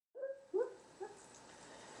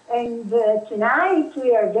And tonight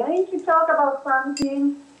we are going to talk about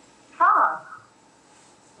something hot.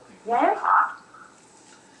 Yes?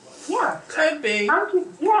 Yes. Could be.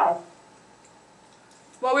 Yes.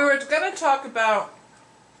 Well, we were going to talk about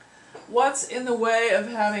what's in the way of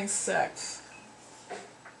having sex.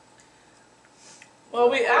 Well,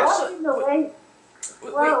 we actually... What's in the way?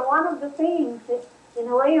 Well, one of the things in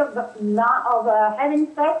the way of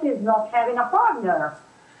having sex is not having a partner.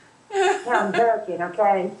 Yeah, I'm joking,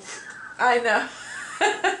 okay? I know.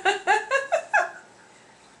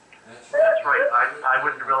 That's right. I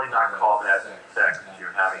would really not call that sex.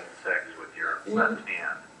 You're having sex with your left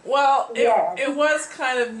hand. Well, it was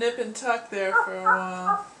kind of nip and tuck there for a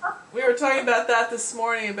while. We were talking about that this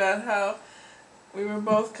morning, about how we were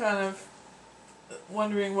both kind of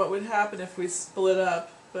wondering what would happen if we split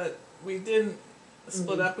up, but we didn't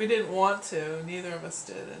split up. We didn't want to. Neither of us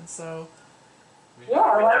did, and so... We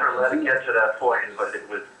never let it get to that point, but it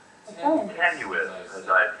was tenuous, as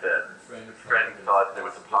I said. A friend thought there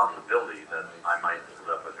was a possibility that I might split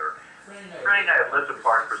up with her. Franny and I have lived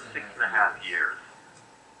apart for 6.5 years.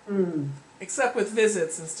 Except with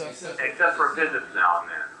visits and stuff. Except for visits now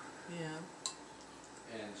and then.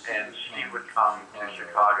 Yeah. And she would come to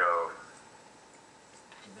Chicago,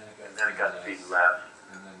 and then it got to be less,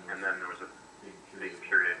 and then there was a big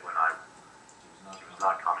period when she was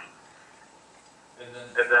not coming. And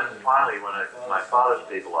then finally, when my father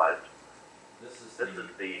stabilized, this is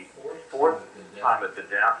the fourth time I've been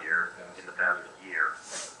down here in the past year,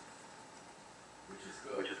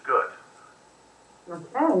 which is good. Okay.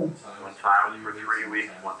 One time it was for 3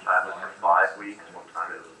 weeks, one time it was for 5 weeks, one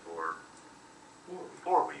time it was for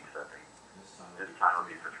 4 weeks, I think. This time it'll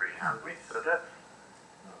be for 3.5 weeks, so that's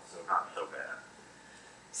not so bad.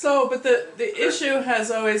 So, but the issue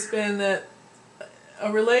has always been that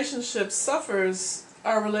our relationship suffers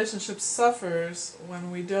when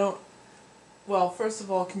we don't, well, first of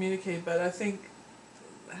all, communicate, but I think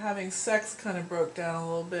having sex kind of broke down a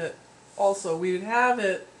little bit. Also, we would have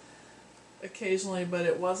it occasionally, but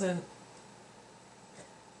it wasn't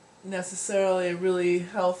necessarily a really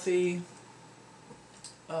healthy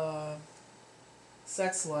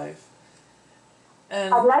sex life.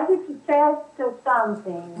 And I'd like you to test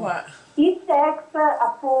something. what? Is sex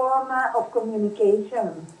a form of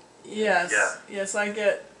communication? Yes. Yeah. Yes, I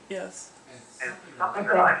get, yes. And something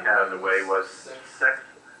that I had in the way was sex.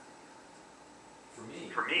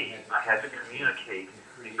 For me, I had to communicate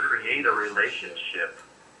and create a relationship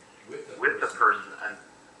with the person,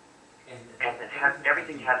 and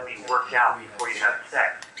everything had to be worked out before you had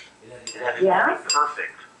sex. It had to be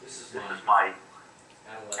perfect. This is my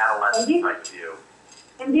adolescent type view.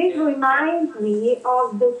 And this reminds me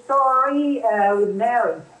of the story with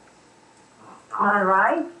Mary. Am I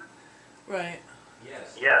right? Right.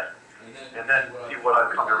 Yes. And then see, what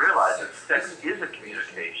I've come to realize is sex is a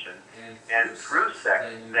communication, and through sex,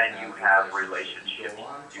 then you have relationships.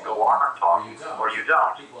 You go on talking, or you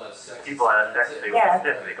don't. People have sex, they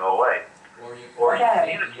sit and they go away. Or you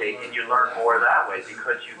communicate and you learn more that way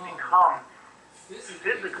because you become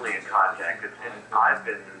physically in contact. And I've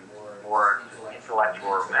been more intellectual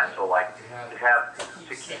or mental, like to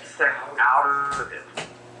keep sex out of it,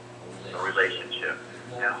 a relationship,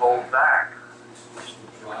 and hold back.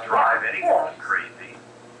 Would drive anyone crazy,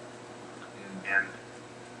 and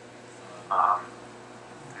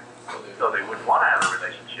so they wouldn't want to have a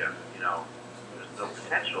relationship. You know, there's no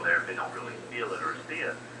potential there if they don't really feel it or see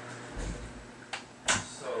it.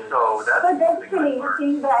 So that's But basically, you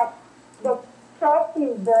think that the sex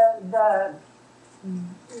is the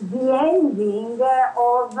ending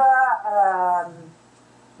of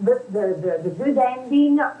the good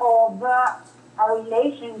ending of a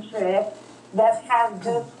relationship that has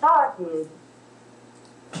just started.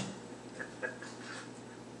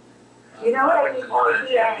 You know what I mean? Call it an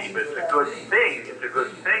ending, but it's a good thing. It's a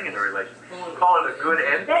good thing in a relationship. Call it a good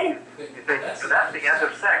ending. You think, so that's the end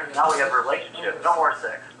of sex. Now we have a relationship. No more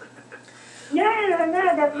sex. No,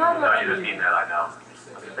 that's not No, what you didn't mean that, I know.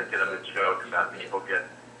 I'm just thinking of a joke about people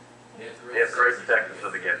they have great sex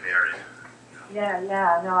until they get married.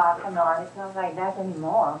 no, come on, it's not like that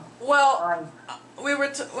anymore. Well, when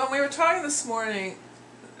we were talking this morning,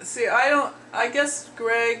 see, I guess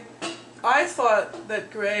Greg, I thought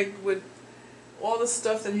that Greg would, all the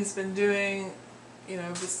stuff that he's been doing, you know,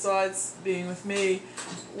 besides being with me,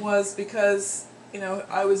 was because, you know,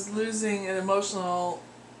 I was losing an emotional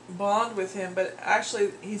bond with him, but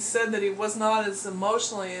actually he said that he was not as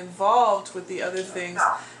emotionally involved with the other things,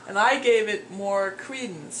 and I gave it more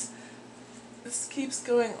credence. This keeps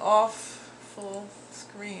going off full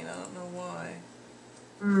screen, I don't know why.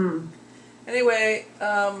 Anyway,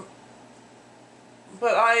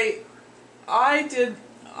 but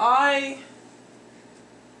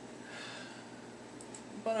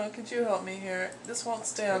Bono, could you help me here? This won't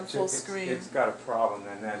stay on full screen. It's got a problem,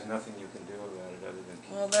 and there's nothing you can do about it other than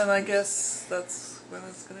keep. Well, then I guess that's when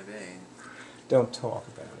it's going to be. Don't talk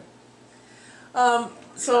about it.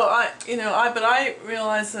 So but I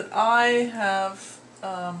realize that I have,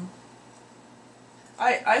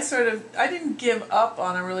 I didn't give up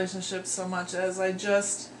on a relationship so much as I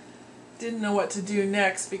just didn't know what to do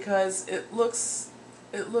next, because it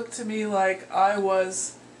looked to me like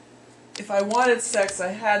if I wanted sex, I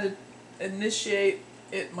had to initiate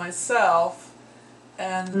it myself,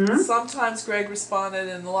 and sometimes Greg responded,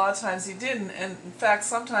 and a lot of times he didn't, and in fact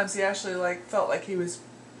sometimes he actually felt like he was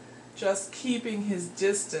just keeping his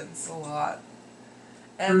distance a lot,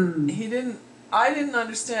 and I didn't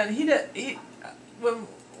understand. When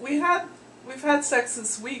we've had sex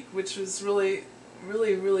this week, which was really,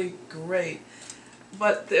 really, really great,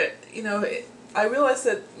 but I realized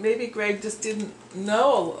that maybe Greg just didn't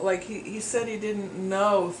know, he said he didn't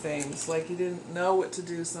know things, he didn't know what to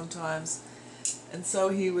do sometimes, and so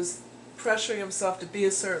he was pressuring himself to be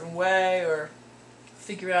a certain way or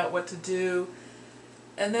figure out what to do,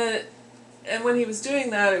 and when he was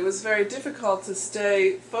doing that, it was very difficult to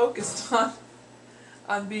stay focused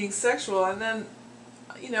on being sexual, and then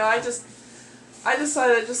I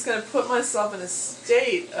decided I'm just going to put myself in a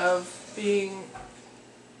state of being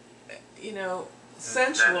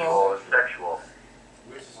sensual and sexual,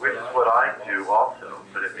 which is what I do also,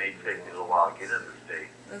 but it may take me a little while to get in the state.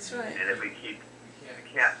 That's right. And if we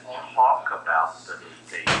can't talk about the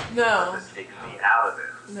state, no, because it takes me out of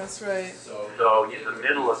it. That's right. So in the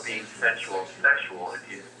middle of being sensual, sexual,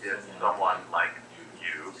 if someone like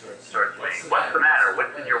you starts saying, "What's the matter?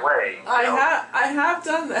 What's in your way?" I have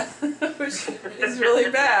done that, which is really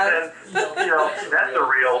bad. And, that's a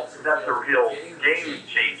real game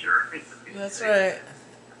changer. That's right.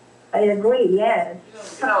 I agree, yes.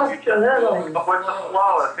 Absolutely. But when the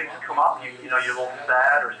flow of things come up, you're a little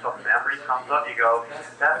sad or some memory comes up, you go,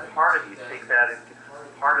 that's part of you. Take that as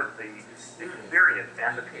part of the experience,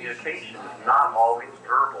 and the communication is not always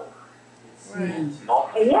verbal. Right.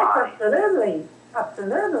 Yes, absolutely.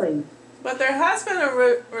 Absolutely. But there has been a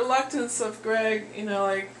reluctance of Greg,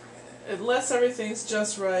 unless everything's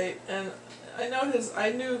just right. And I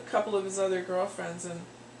knew a couple of his other girlfriends, and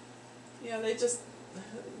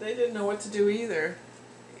they didn't know what to do either,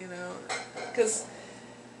 because.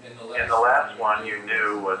 And the last one you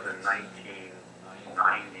knew was in 1980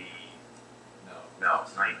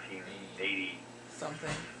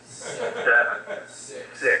 something.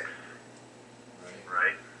 6,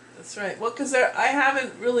 right? That's right. Well, because I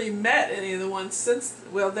haven't really met any of the ones since.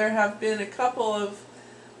 Well, there have been a couple of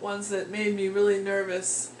ones that made me really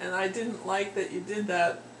nervous, and I didn't like that you did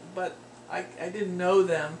that, but I didn't know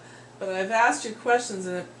them. But I've asked you questions,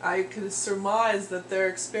 and I could surmise that their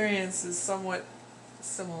experience is somewhat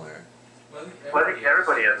similar. Well, I think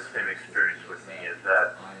everybody has the same experience with me, is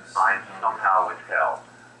that I'm somehow withheld.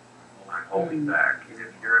 I'm holding back. You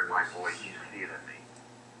can hear it in my voice, you see it in me.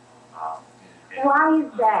 Why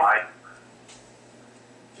is that?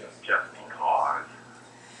 Just because.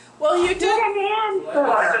 Well, you did. Get an answer. Well,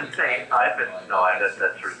 that's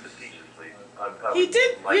sort of facetiously.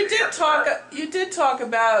 You did talk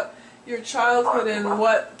about your childhood and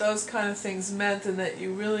what those kind of things meant, and that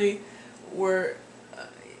you really were,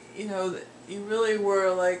 you really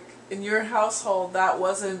were in your household, that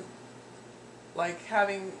wasn't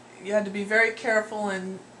you had to be very careful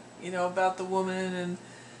and, about the woman, and,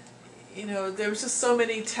 there was just so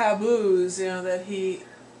many taboos, that he...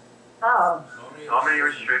 Oh. So many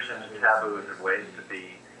restrictions, taboos, and ways to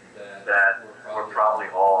be that were probably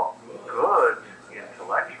all good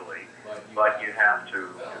intellectually, but you have to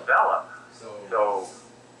develop. So,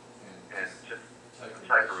 and just the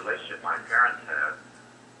type of relationship my parents had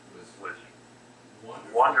was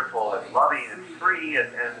wonderful and loving and free,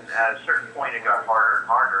 and at a certain point it got harder and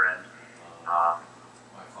harder, and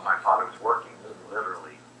my father was working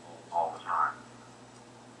literally all the time.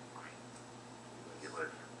 It was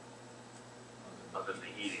other than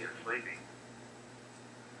eating and sleeping.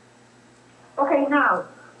 Okay, now,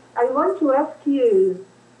 I want to ask you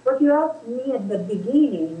what you asked me at the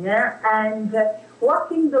beginning, and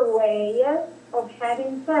what's in the way of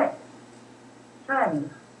having sex? Tell me.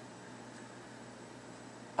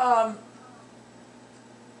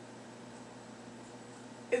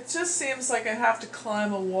 It just seems like I have to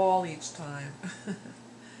climb a wall each time.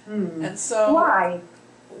 And so... Why?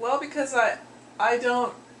 Well, because I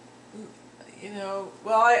don't,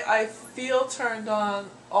 I feel turned on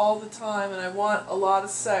all the time, and I want a lot of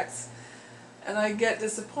sex, and I get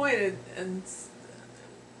disappointed, and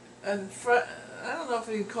I don't know if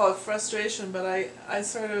you call it frustration, but I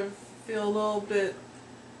sort of feel a little bit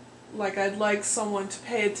like I'd like someone to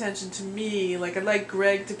pay attention to me, like I'd like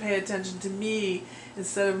Greg to pay attention to me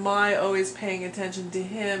instead of my always paying attention to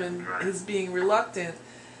him and his being reluctant.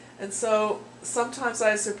 And so sometimes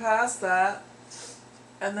I surpass that,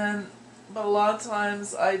 and then, but a lot of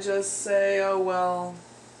times I just say, oh well,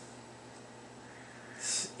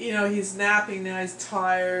 you know, he's napping now, he's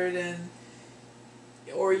tired, and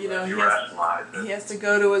or you know he has to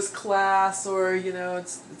go to his class, or you know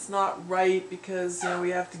it's not right because you know we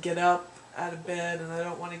have to get up out of bed and I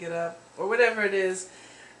don't want to get up, or whatever it is,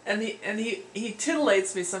 and he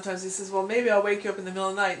titillates me sometimes. He says, well, maybe I'll wake you up in the middle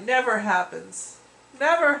of the night. Never happens,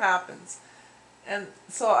 never happens. And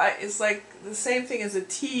so it's like the same thing as a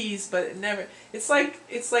tease, but it never. It's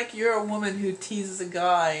like you're a woman who teases a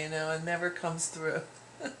guy, you know, and never comes through.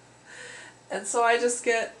 And so I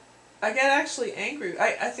get actually angry.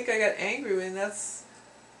 I think I got angry, and that's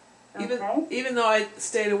even though I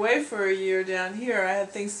stayed away for a year down here, I had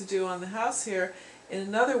things to do on the house here. In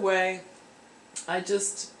another way, I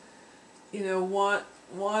just, you know,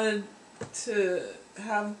 wanted to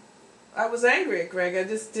have. I was angry at Greg. I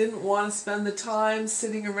just didn't want to spend the time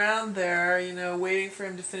sitting around there, you know, waiting for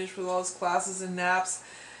him to finish with all his classes and naps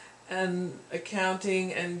and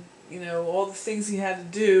accounting and, you know, all the things he had to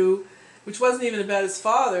do, which wasn't even about his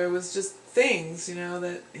father. It was just things, you know,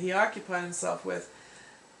 that he occupied himself with.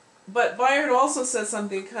 But Byard also said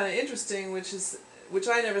something kind of interesting, which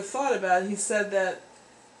I never thought about. He said that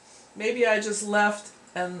maybe I just left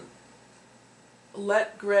and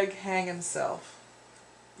let Greg hang himself.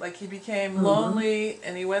 Like he became lonely,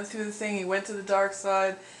 and he went through the thing. He went to the dark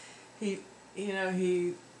side. He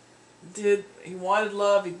wanted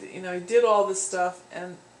love. He did all this stuff,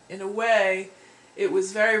 and in a way, it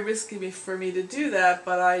was very risky for me to do that.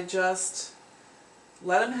 But I just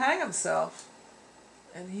let him hang himself,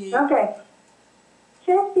 and he. Okay.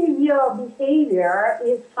 Just if your behavior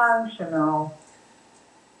is functional.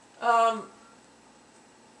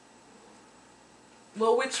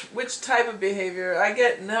 Well, which type of behavior? I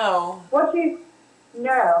get no. What you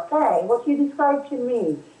described to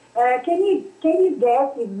me. Can you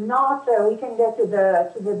guess? If not, we can get to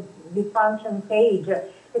the dysfunction page.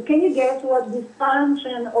 Can you guess what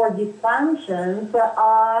dysfunction or dysfunctions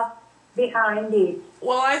are behind it?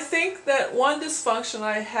 Well, I think that one dysfunction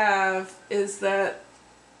I have is that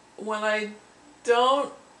when I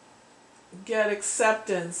don't get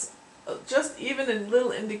acceptance, just even a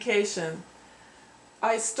little indication,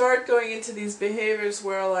 I start going into these behaviors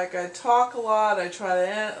where, like, I talk a lot, I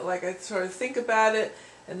sort of think about it,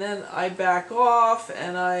 and then I back off,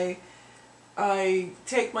 and I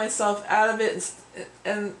take myself out of it,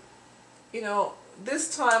 and you know, this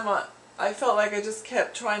time I felt like I just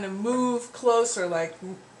kept trying to move closer, like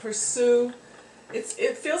pursue.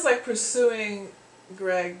 It feels like pursuing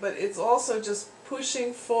Greg, but it's also just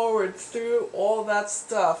pushing forward through all that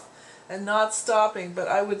stuff and not stopping. But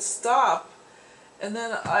I would stop. And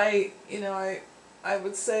then I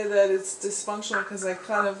would say that it's dysfunctional because I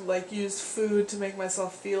kind of like used food to make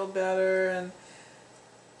myself feel better, and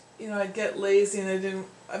you know, I'd get lazy and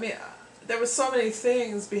there were so many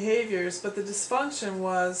things, behaviors, but the dysfunction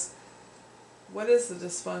was, what is the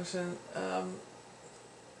dysfunction?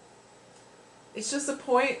 It's just a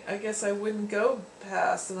point I guess I wouldn't go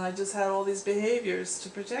past, and I just had all these behaviors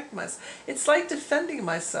to protect myself. It's like defending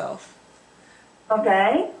myself.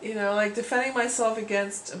 Okay. You know, like defending myself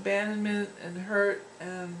against abandonment and hurt,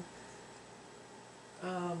 and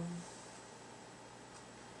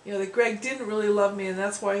you know, that Greg didn't really love me, and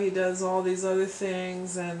that's why he does all these other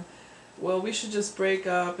things, and well, we should just break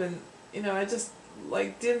up, and you know, I just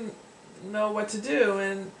like didn't know what to do,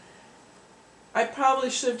 and I probably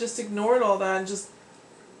should have just ignored all that and just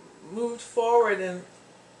moved forward and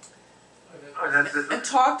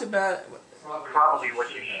talked about it. Probably what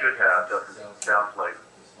you should have doesn't sound like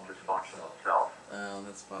dysfunctional itself. Oh,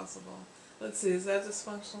 that's possible. Let's see, is that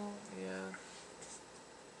dysfunctional? Yeah.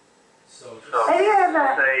 So try to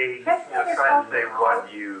say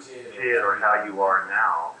what you did or how you are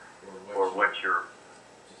now, or what you're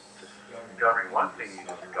discovering. One thing you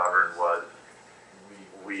discovered was,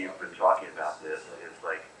 we've been talking about this, is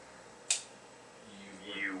like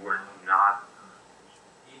you were not,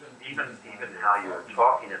 even how you were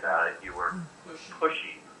talking about it, you were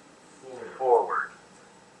pushing forward.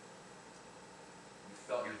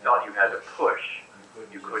 You felt you had to push.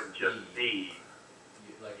 You couldn't just be.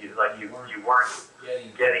 You weren't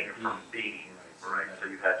getting from being, right? So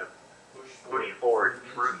you had to push forward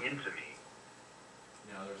through into me.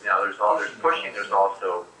 Now there's pushing. There's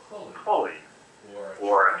also pulling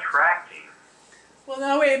or attracting. Well,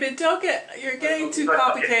 now wait a minute. Don't get. You're getting too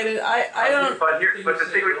complicated. I don't. But the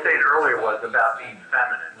thing we were saying earlier was about being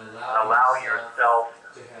feminine, and allowing yourself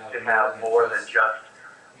to have more than just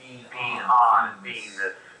being on, being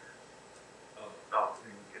this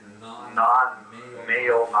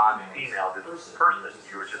non-male, non-female, this person.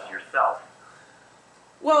 You were just yourself.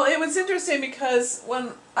 Well, it was interesting because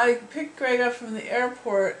when I picked Greg up from the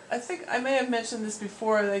airport, I think I may have mentioned this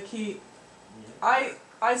before. Like I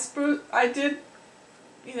did,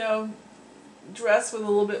 you know, dress with a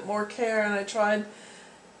little bit more care, and I tried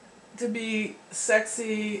to be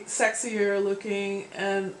sexier looking,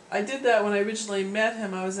 and I did that when I originally met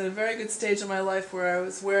him. I was in a very good stage of my life where I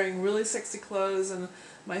was wearing really sexy clothes, and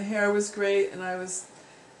my hair was great, and I was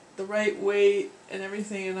the right weight and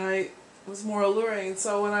everything, and I was more alluring. And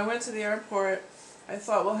so when I went to the airport, I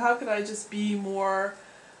thought, well, how could I just be more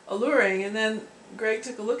alluring? And then Greg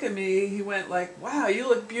took a look at me. He went like, wow, you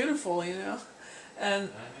look beautiful, you know.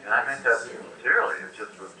 And I meant that sincerely. It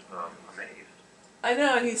just was amazed. I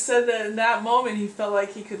know, and he said that in that moment he felt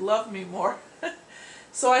like he could love me more.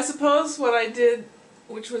 So I suppose what I did,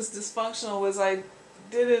 which was dysfunctional, was I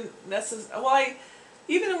didn't necessarily... Well,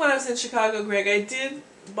 even when I was in Chicago, Greg, I did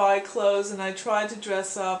buy clothes, and I tried to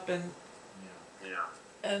dress up, and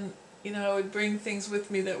you know, I would bring things with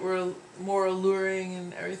me that were more alluring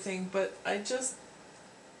and everything, but I just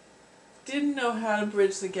didn't know how to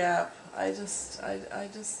bridge the gap. I just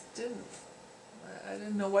didn't. I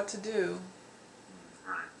didn't know what to do.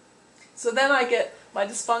 So then my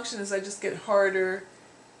dysfunction is I just get harder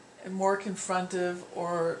and more confrontive,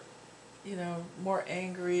 or, you know, more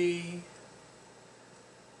angry,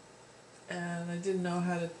 and I didn't know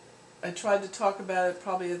how to... I tried to talk about it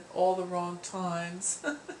probably at all the wrong times.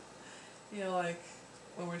 You know, like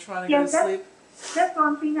when we're trying to go to sleep. That's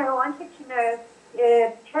one thing I wanted to know.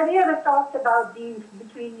 Have you ever talked about this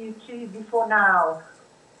between you two before now?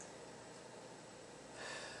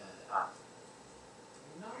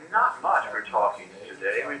 Not much. We're talking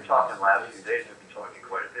today. We've been talking the last few days. We've been talking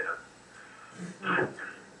quite a bit.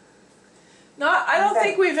 I don't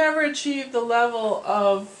think we've ever achieved the level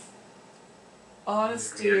of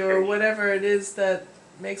honesty or whatever it is that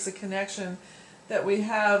makes a connection that we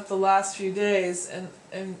have the last few days,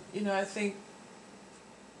 and you know, I think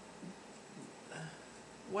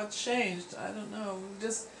what's changed, I don't know,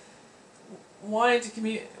 just wanted to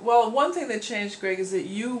communicate. Well, one thing that changed, Greg, is that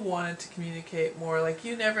you wanted to communicate more. Like,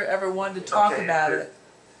 you never ever wanted to talk about it.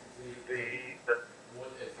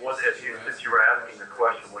 Since you were asking the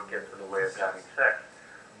question, what gets in the way of having sex,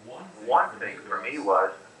 one thing for me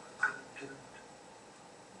was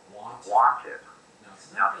want it.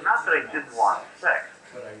 Now, it's not that I didn't want sex,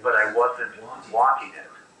 but I wasn't wanting it.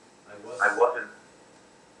 I wasn't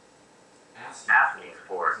asking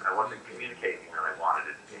for it. I wasn't communicating that I wanted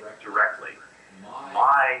it directly.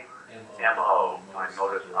 My MO, my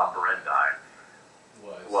modus operandi,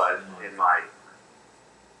 was in my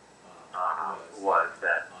was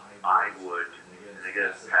that I would, and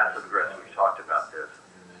again, passive aggressive. We talked about this.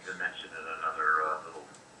 You mentioned in another little,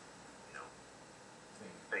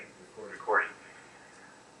 thing recording.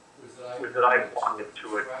 Was that I wanted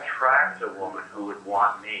to attract a woman who would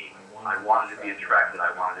want me. I wanted to be attracted.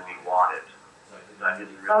 I wanted to be wanted. I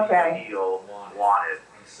didn't really feel wanted,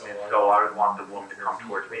 and so I would want the woman to come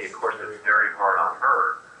towards me. Of course, it's very hard on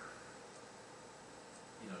her,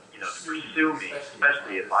 to pursue me,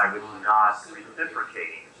 especially if I was not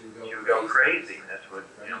reciprocating. She would go crazy. That's what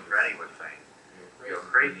Granny was saying. You go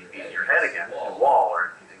crazy, beating your head against the wall,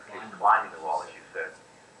 or climbing the wall, as you said.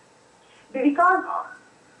 Because,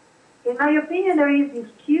 in my opinion, there is this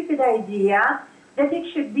stupid idea that it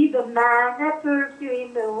should be the man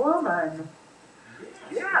pursuing the woman.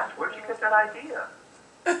 Yes, where'd you get that idea?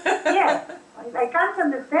 Yes, I can't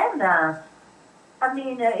understand that. I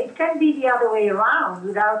mean, it can be the other way around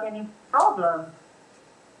without any problem.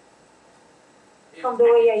 From the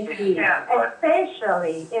way I see it.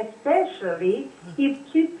 Especially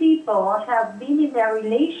if two people have been in a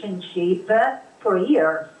relationship for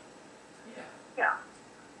years. Yeah.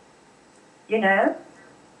 You know?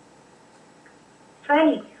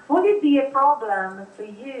 Fanny, would it be a problem for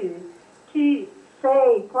you to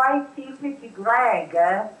say quite simply to Greg,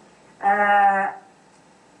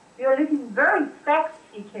 you're looking very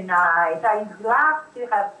sexy tonight. I'd love to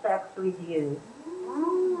have sex with you.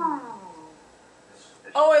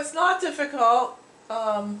 Oh, it's not difficult.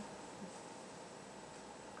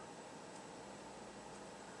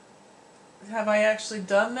 Have I actually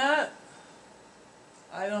done that?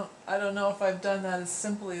 I don't know if I've done that as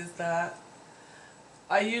simply as that.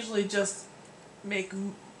 I usually just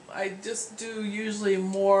do usually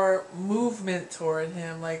more movement toward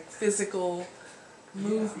him, like physical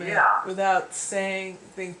movement Yeah. without saying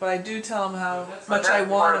things, but I do tell him how But much that's I part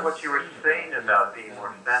want of what you were saying about being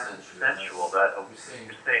more feminine, sensual. That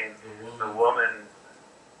you're saying the woman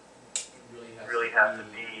really has to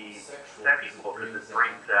be sexual because it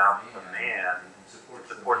brings out the man,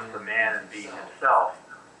 supports the man in being himself.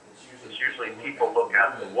 It's usually people look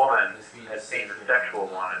at the woman as being the sexual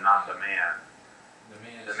one and not the man.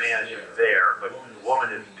 The man is just there, but the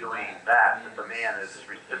woman is doing that, but the man is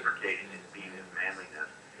reciprocating in being his manliness.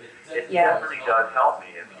 It definitely does help me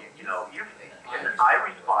if and I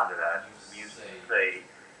respond to that. You say,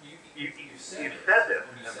 you said this,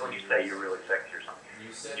 and when you say you're really sexy or something,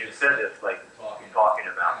 you said this like talking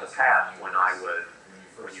about the past when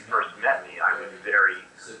you first met me, I was very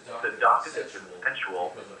seductive and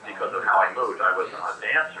sensual because of how I moved. I wasn't a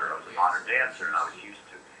dancer, I was a modern dancer, and I was used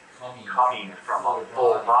to coming from a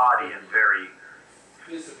full body and very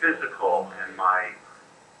physical, and I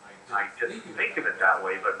didn't think of it that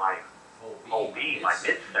way, but my whole being, my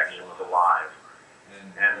midsection was alive.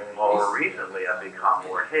 And more recently, I've become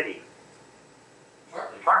more hitty.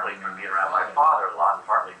 Partly from being around my father a lot,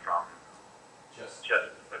 partly from just a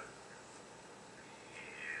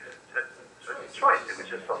choice. It was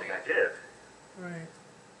just something I did. Right.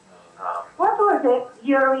 What would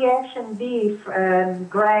your reaction be,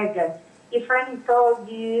 Greg, if Franny told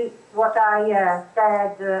you what I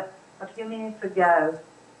said a few minutes ago?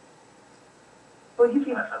 Would you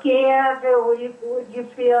feel scared? Would you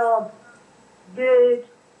feel good?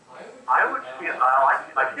 I would feel,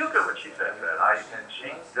 I feel good when she says that. And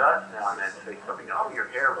she does now and then say something, oh, your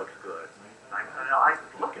hair looks good. And I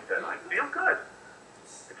look at that and I feel good.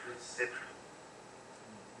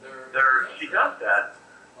 She does that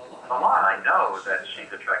a lot. I know that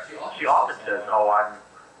she's attracted. She often says, oh,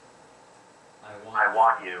 I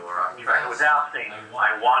want you, or I'm attracted, without saying,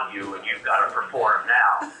 I want you and you've got to perform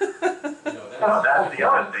now. That's the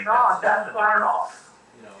other thing. That's a turn off.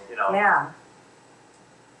 Yeah.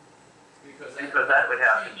 Because that would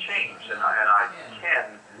have to change, and I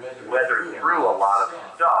can weather through a lot of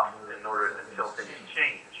stuff until things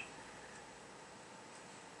change.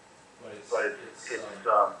 But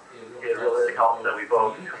it really helps that we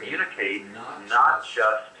both communicate, not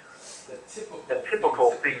just the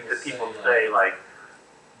typical things that people say, like,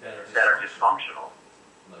 that are dysfunctional.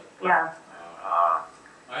 Yeah.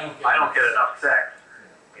 I don't get enough sex.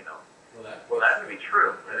 Well, that could be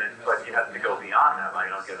true, but you have to go beyond that. I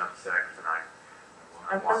don't get enough sex, and I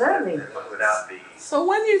Absolutely. want that, without the. So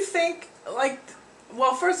when you think,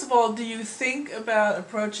 well, first of all, do you think about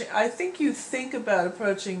approaching, I think you think about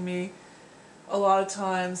approaching me a lot of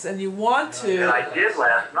times, and you want to. And I did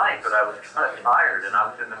last night, but I was kind of tired, and I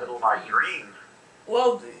was in the middle of my dreams.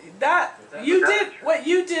 Well, what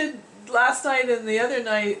you did last night and the other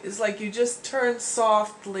night is like you just turned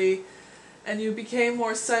softly, and you became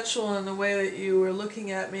more sensual in the way that you were looking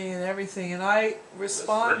at me and everything, and I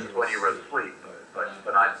responded. This is when you were asleep, but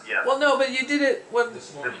yeah. Well, no, but you did it when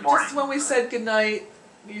This morning. just when we said goodnight.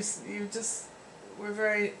 You just were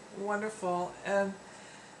very wonderful, and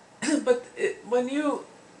but when you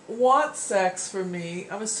want sex from me,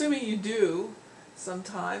 I'm assuming you do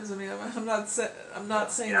sometimes. I mean, I'm not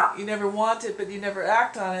saying that you never want it, but you never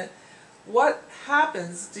act on it. What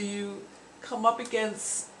happens? Do you come up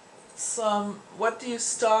against what do you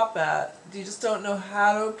stop at? Do you just don't know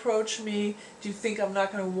how to approach me? Do you think I'm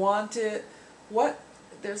not going to want it?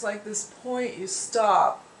 There's like this point you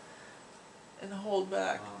stop and hold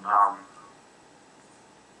back.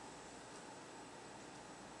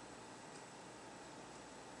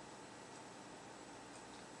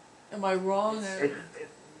 Am I wrong there?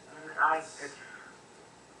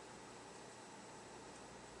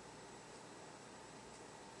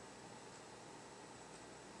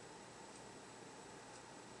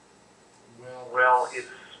 Well, it's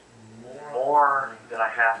more that I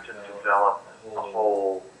have to develop a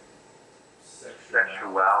whole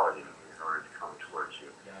sexuality in order to come towards you.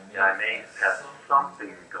 Yeah, I may have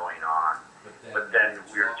something going on, but then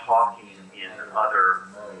we're talking in other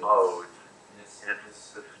modes, and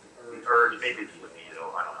it's the urge, maybe it's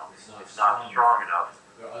libido, I don't know. It's not strong enough.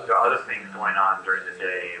 There are other things going on during the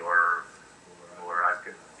day, or I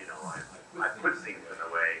could, I put things in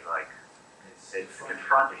a way like it's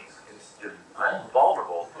confronting. I'm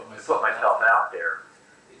vulnerable to put myself out there.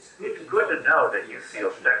 It's good to know that you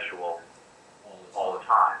feel sexual all the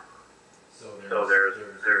time. So there's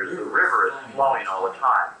the river is flowing all the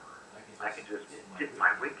time. I can just dip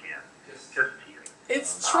my wick in, just teasing.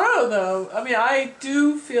 It's true though. I mean, I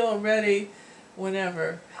do feel ready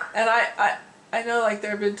whenever, and I know like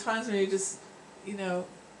there have been times when you just,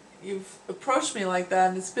 you've approached me like that,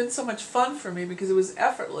 and it's been so much fun for me because it was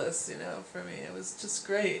effortless, you know, for me. It was just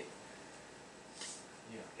great.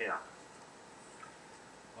 Yeah.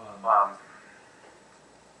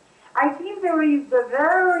 I think there is a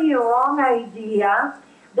very wrong idea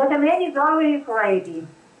that a man is always ready,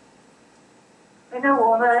 and a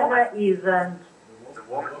woman isn't.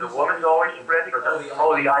 The woman's always ready, or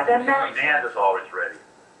the idea the man is always ready.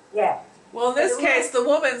 Yeah. Well, in this case, the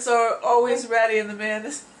woman's are always ready, and the man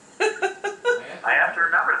is. I have to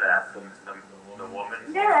remember that the woman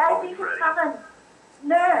is No, I always think ready. it's common.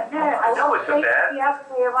 No, I know would it's say a bad. the other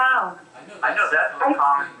way around. I know that's a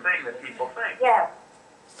common thing that people think. Yes.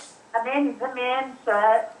 A man is a man,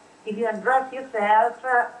 so if you undress yourself,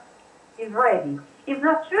 he's ready. It's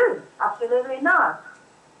not true. Absolutely not.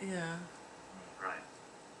 Yeah. Right.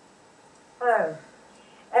 So,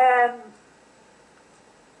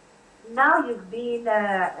 now you've been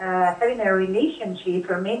having a relationship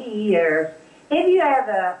for many years. Have you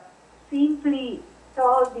ever simply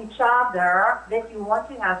told each other that you want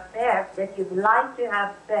to have sex, that you'd like to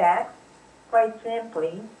have sex, quite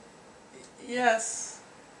simply? Yes.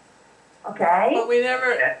 Okay. But we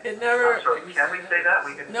never. It never. I'm sorry, can we say that?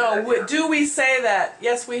 We can No. say that, yeah. Do we say that?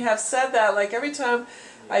 Yes, we have said that. Like every time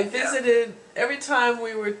I visited, every time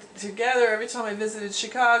we were together, every time I visited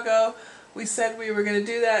Chicago, we said we were going to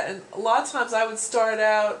do that. And a lot of times I would start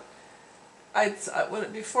out.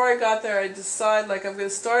 Before I got there, I'd decide like I'm going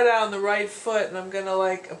to start out on the right foot, and I'm going to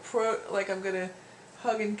I'm going to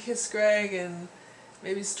hug and kiss Greg and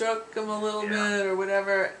maybe stroke him a little bit or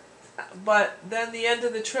whatever. But then the end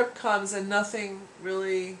of the trip comes and nothing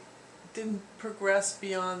really didn't progress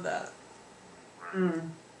beyond that. Mm.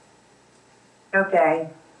 Okay.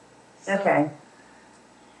 So, okay.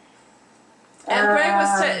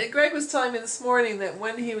 And Greg was telling me this morning that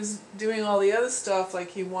when he was doing all the other stuff, like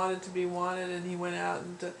he wanted to be wanted, and he went out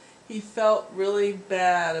and he felt really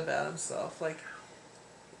bad about himself. Like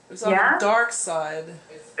it was on the dark side.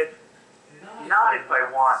 It's not if I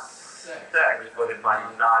want sex, but if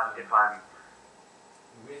I'm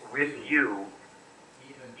with you,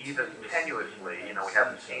 even tenuously, you know, we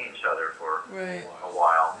haven't seen each other for a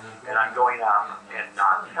while, and I'm going out and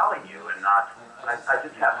not telling you, and I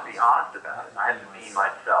just have to be honest about it. I have to be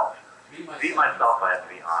myself. To be myself, I have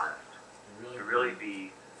to be honest. To really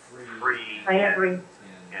be free. I agree.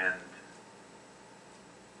 And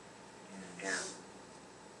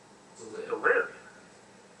to live.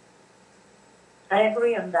 I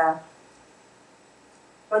agree on that.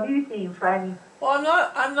 What do you think, Franny? Well,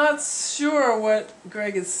 I'm not sure what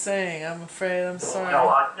Greg is saying. I'm afraid. I'm sorry. No,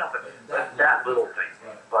 but that little thing.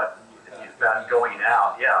 But that going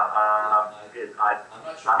out, I'm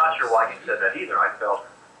not sure why he said that either. I felt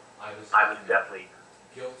I was definitely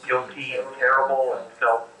guilty and terrible and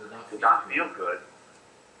did not feel good.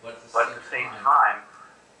 But at the same time,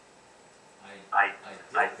 I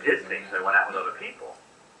did things. I went out with other people.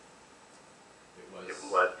 It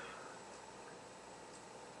was,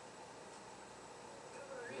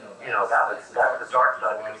 that's the dark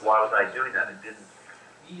side. Because why was I doing that? It didn't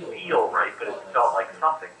feel right, but it felt like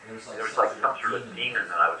something. There was like some sort of demon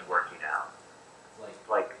that I was working out.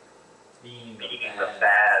 Like being the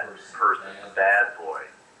bad person, the bad boy.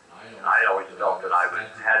 And I always felt that I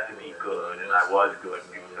had to be good, and I was good.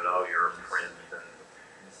 And people said, "Oh, you're a prince," and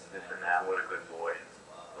this and that. What a good boy, and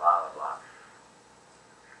blah blah blah.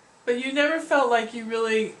 But you never felt like you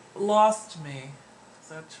really lost me. Is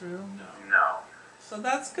that true? No. So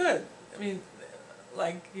that's good. I mean,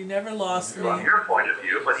 like you never lost me. From your point of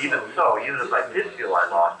view, but even so, even if I did feel I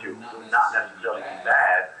lost you, it would not necessarily be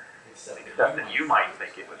bad, except that you might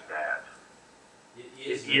think it was bad. It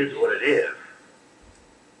is what it is.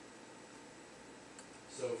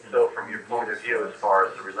 So from your point of view, as far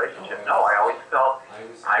as the relationship, no, I always felt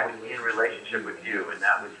I was in relationship with you, and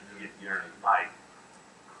that was my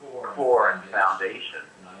core and foundation.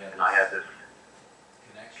 And I had this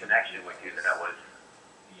connection with you that was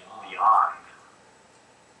beyond.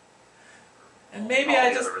 And maybe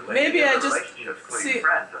I just see.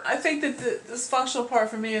 I think that the dysfunctional part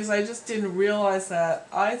for me is I just didn't realize that.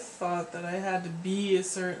 I thought that I had to be a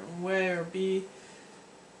certain way or be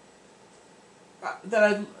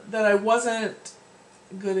that I wasn't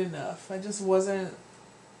good enough. I just wasn't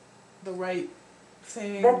the right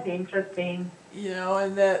thing. That's interesting. You know,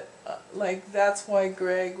 and that that's why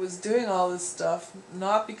Greg was doing all this stuff,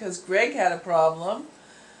 not because Greg had a problem,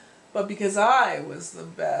 but because I was the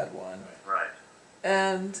bad one. Right.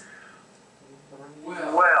 And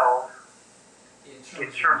well,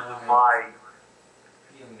 in terms of my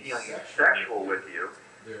being sexual with you,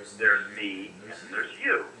 there's me and there's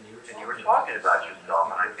you. and you were talking about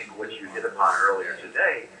yourself, and I think what you hit upon earlier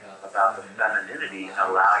today about the femininity,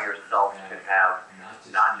 allow yourself to have,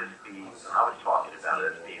 not just be, I was talking about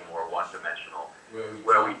it as being more one-dimensional,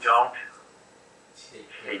 where we don't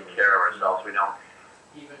take care of ourselves, we don't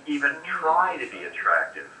even try to be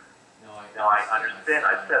attractive. Now I understand,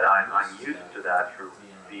 I said I'm used to that through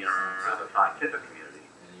being around the scientific community,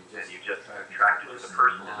 and you just attracted to the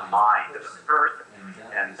person in the mind of the person,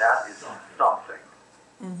 and that is something.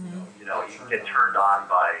 You know, you can get turned on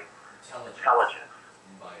by intelligence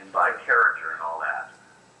and by character and all that.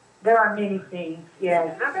 There are many things,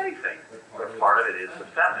 yes. There are many things, but part of it is the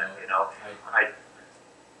feminine.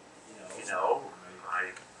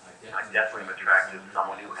 I definitely am attracted to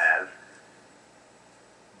someone who has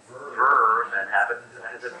verve and has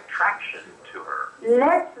an attraction to her.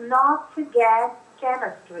 Let's not forget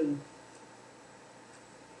chemistry.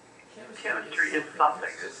 Chemistry is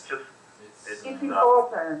something. It's just, It's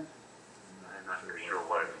important. I'm not very sure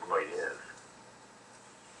what it quite is.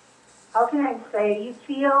 How can I say? You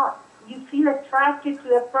feel attracted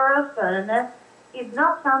to a person. It's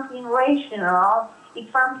not something rational.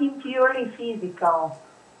 It's something purely physical.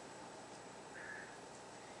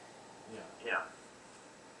 Yeah.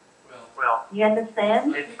 Well, You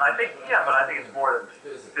understand? I think it's more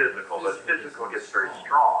than physical, but physical gets very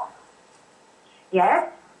strong.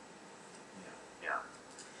 Yes? Yeah.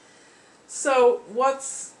 So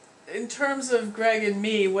what's, in terms of Greg and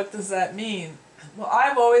me, what does that mean? Well,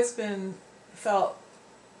 I've always felt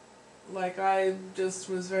like I just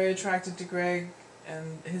was very attracted to Greg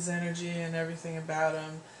and his energy and everything about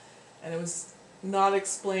him, and it was not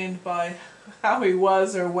explained by how he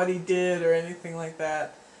was or what he did or anything like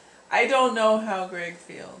that. I don't know how Greg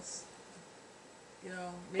feels. You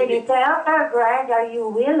know, maybe. Can you tell her, Greg, are you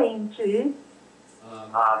willing to?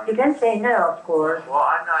 You can say no, of course. Well,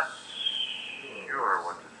 I'm not sure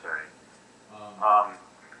what to say.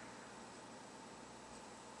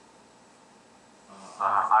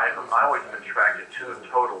 I always been attracted to a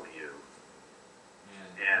total view,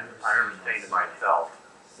 and I remember saying to myself,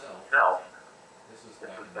 this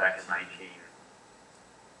was back in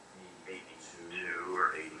 1982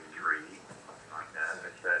 or 83, something like that. I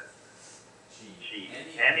said, gee,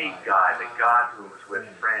 any guy, the guy who's with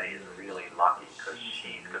Franny is really lucky because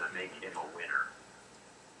she's going to make him a winner.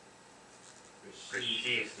 Because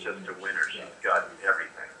she's just a winner. She's got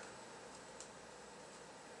everything.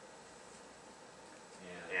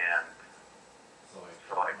 And so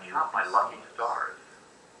I count my lucky stars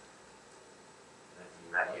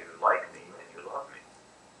that you like me and you love me.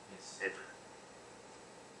 It's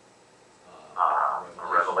a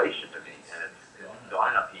revelation to me, and it's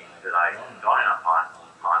dawning upon me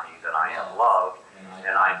that I am loved,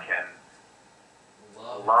 and I can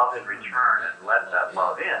love in return and let that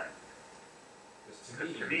love in.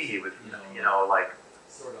 Because to me, it was, like,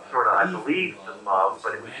 sort of, I believed in love,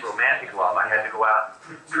 but it was romantic love. I had to go out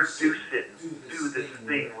and produce it, and do this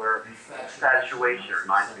thing where infatuation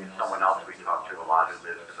reminds me of someone else we talked to a lot who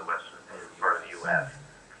lives in the western part of the U.S.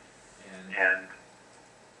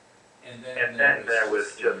 And then there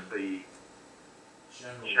was just the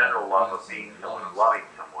general love of being someone, loving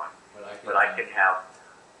someone. But I can have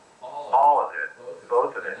all of it,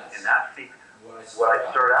 both of it. And that's what I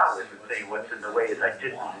started out with, saying what's in the way is I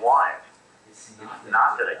didn't want it. It's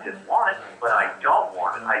not that I didn't want it, but I don't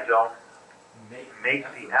want it. I don't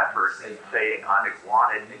make the effort in saying I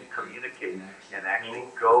want it and communicate and actually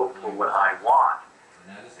go for what I want.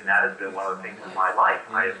 And that has been one of the things in my life.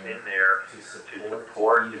 I have been there to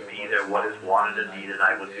support, to be there, what is wanted and needed.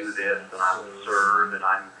 I will do this, and I will serve, and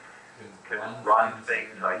I can run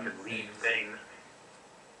things, I can lead things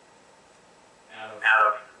out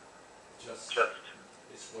of just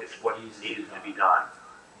it's what needs to be done.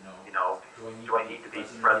 Do I need to be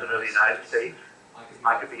President of the United States?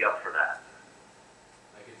 I could be up for that.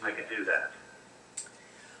 I could do that.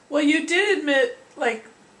 Well, you did admit, like,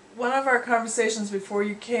 one of our conversations before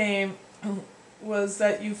you came was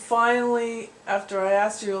that you finally, after I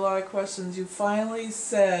asked you a lot of questions, you finally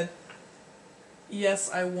said, yes,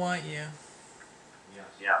 I want you.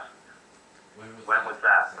 Yes. When was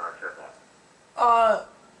that I said that?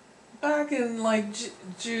 Back in like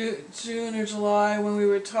June or July when we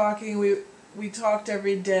were talking, we talked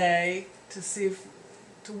every day to see if,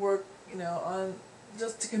 to work, on,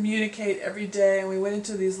 just to communicate every day, and we went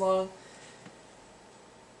into these long,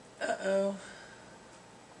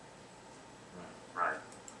 Right.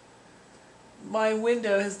 My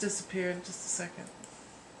window has disappeared. Just a second.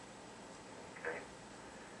 Okay.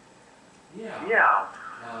 Yeah.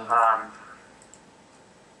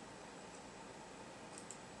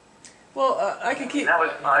 Well, I can keep. And that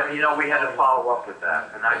was, we had to follow up with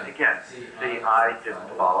that. And I didn't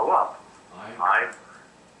follow up.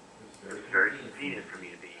 It was very convenient for me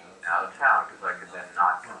to be out of town because I could then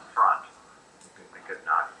not confront. I could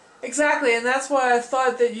not. Exactly, and that's why I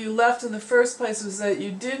thought that you left in the first place, was that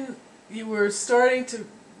you were starting to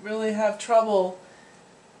really have trouble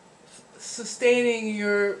sustaining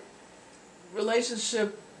your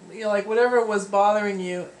relationship, like whatever was bothering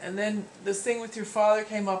you, and then this thing with your father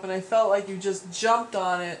came up, and I felt like you just jumped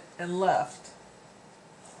on it and left.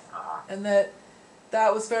 And that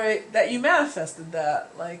was that you manifested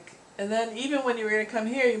that, like, and then even when you were going to come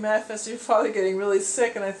here, you manifested your father getting really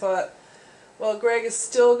sick, and I thought, well, Greg is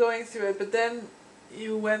still going through it, but then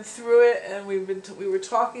you went through it, and we were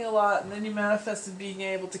talking a lot, and then you manifested being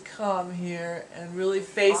able to come here and really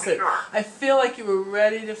face it. Sure. I feel like you were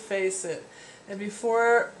ready to face it, and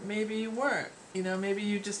before, maybe you weren't. Maybe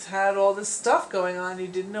you just had all this stuff going on, you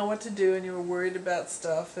didn't know what to do, and you were worried about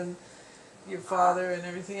stuff, and your father and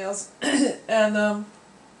everything else. And,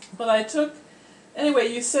 but anyway,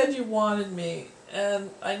 you said you wanted me,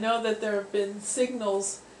 and I know that there have been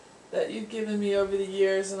signals that you've given me over the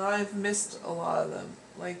years, and I've missed a lot of them.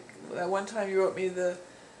 Like, that one time you wrote me the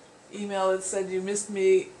email that said you missed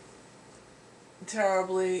me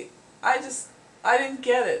terribly. I didn't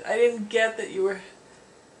get it. I didn't get that you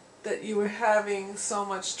were having so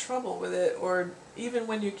much trouble with it, or even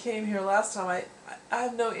when you came here last time, I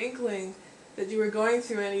had no inkling that you were going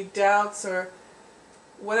through any doubts or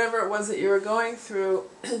whatever it was that you were going through,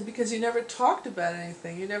 because you never talked about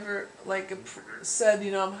anything. You never, like, said,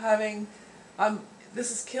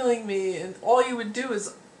 this is killing me, and all you would do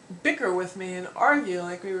is bicker with me and argue,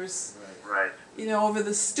 like we were, right. Over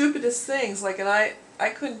the stupidest things, like, and I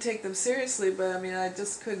couldn't take them seriously, but I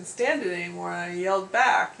just couldn't stand it anymore, and I yelled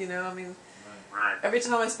back, Right. Every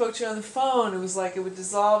time I spoke to you on the phone, it was like it would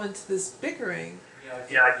dissolve into this bickering.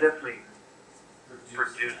 Yeah, I definitely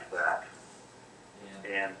produced that.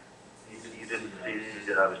 And you didn't see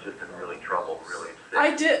that I was just in really trouble, really sick.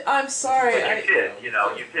 I did. I'm sorry. But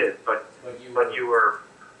you did, but you were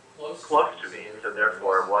close to me, so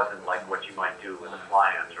therefore it wasn't like what you might do with a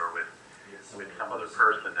client or with some other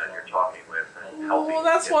person that you're talking with and helping. Well,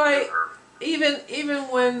 that's why even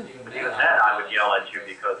when But even then, I would yell at you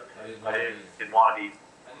because I didn't want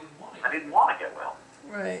to get well.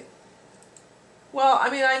 Right. Well,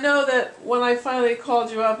 I know that when I finally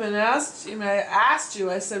called you up and asked you,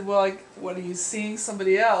 I said, well, like, what, are you seeing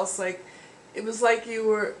somebody else? Like, it was like you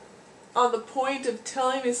were on the point of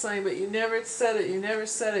telling me something, but you never said it, you never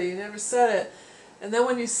said it. And then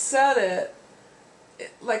when you said it,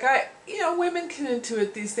 like, women can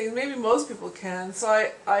intuit these things, maybe most people can, so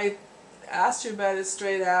I asked you about it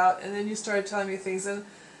straight out, and then you started telling me things, and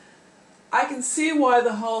I can see why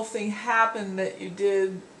the whole thing happened that you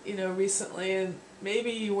did, recently, and maybe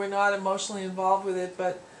you were not emotionally involved with it,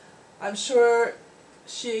 but I'm sure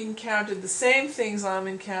she encountered the same things I'm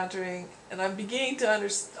encountering, and I'm beginning to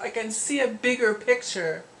understand. I can see a bigger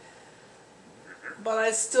picture, but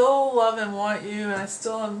I still love and want you, and I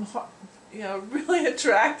still am, really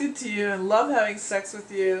attracted to you and love having sex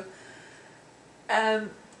with you, and,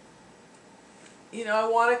 I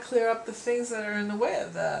want to clear up the things that are in the way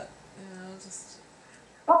of that, just...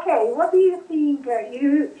 Okay, what do you think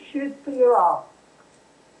you should clear up?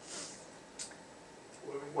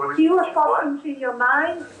 You were talking to your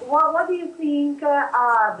mind. What do you think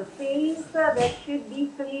are the things that should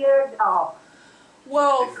be cleared up?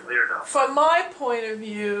 Well, from my point of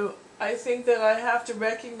view, I think that I have to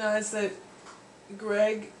recognize that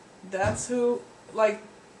Greg, that's who,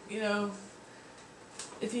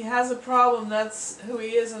 if he has a problem, that's who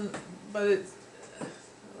he is, but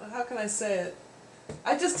how can I say it?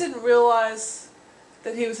 I just didn't realize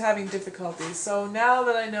that he was having difficulties. So now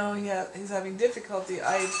that I know he's having difficulty,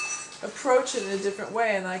 I approach it in a different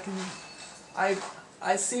way, and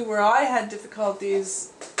I see where I had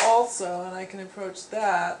difficulties also, and I can approach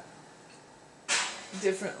that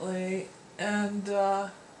differently. And I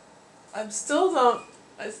still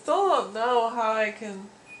don't know how I can.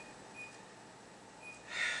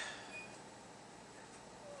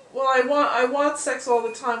 Well, I want sex all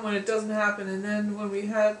the time when it doesn't happen, and then when we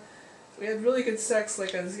had really good sex,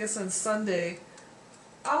 like I guess on Sunday,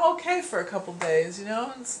 I'm okay for a couple days,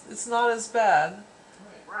 it's not as bad.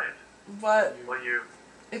 Right. But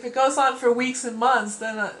if it goes on for weeks and months,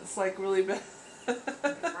 then it's like really bad.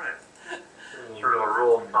 Right. Sort of a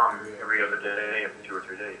rule of thumb, every other day of 2 or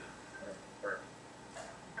 3 days.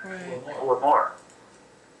 Right. Or more.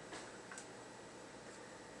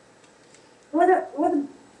 What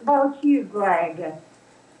about you, Greg?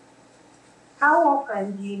 How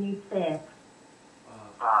often do you need sex?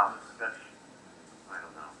 That's, I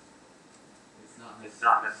don't know. It's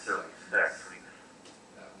not necessarily sex. I mean,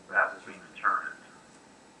 that will be determined.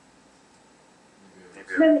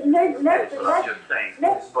 Maybe Let's I'm just saying,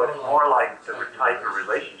 but it's more like the type of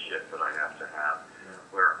relationship that I have to have,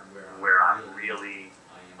 where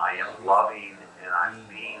I am loving and I'm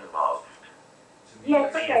being loved.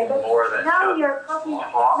 yes, okay, but More than now just you're talking.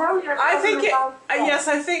 talk. Now you're I talking think about sex. yes,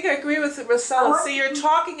 I think I agree with Rosella. See, you're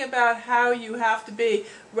talking about how you have to be,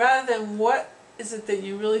 rather than what is it that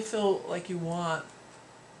you really feel like you want,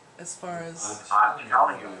 as far as. I'm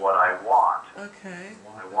telling you what I want. Okay.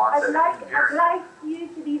 I want I'd that like experience. you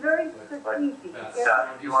to be very specific.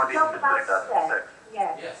 You want to be Talk about specific about sex. sex.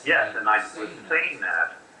 Yes. Yes, and I was saying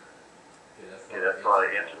that. Okay, that's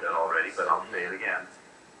probably answered that already, but I'll say it again.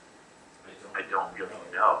 I don't really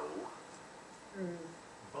know,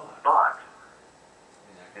 but,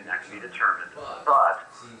 and that can be determined, but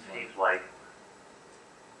seems like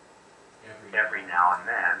every now and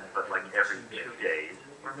then, but like every 2 days,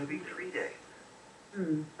 or maybe 3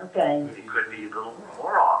 days. Okay. It could be a little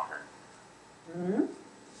more often.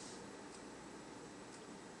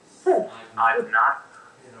 I've not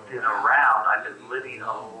been around, I've been living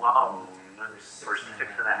alone for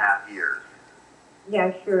 6.5 years.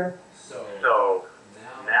 Yeah, sure. So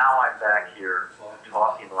now I'm back here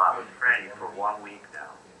talking a lot with Franny for 1 week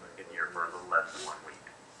now. I've been here for a little less than 1 week.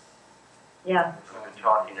 Yeah. We've been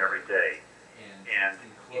talking every day. And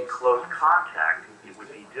in close contact, it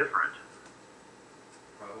would be different.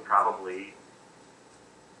 Probably,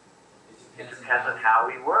 it depends on how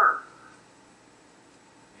we were.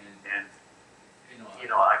 And,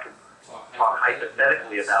 I could talk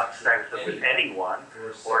hypothetically about sex with anyone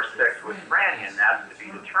or sex with Franny, and that's to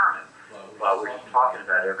be determined. But we're just talking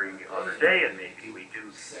about every other day, and maybe we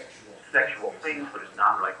do sexual things, but it's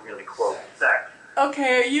not like really quote sex.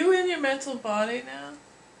 Okay, are you in your mental body now?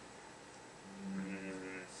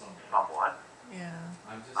 Somewhat. Yeah.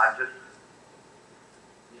 I'm just,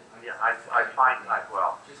 I find,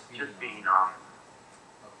 just being,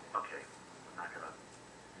 okay, I'm not going to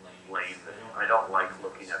blame this. I don't like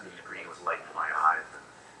looking at the screen with lights in my eyes and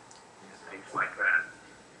things like that.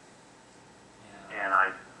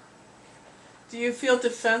 And Do you feel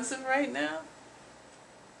defensive right now?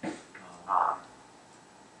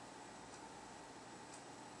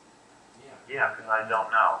 Yeah, because I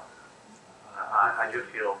don't know. I do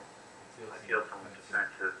feel somewhat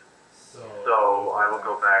defensive. So I will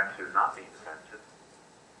go back to not being defensive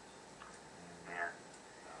and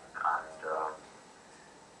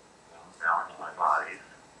balance my bodies.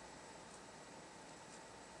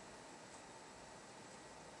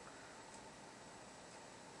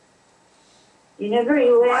 You know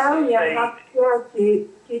very well you're not here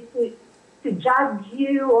to judge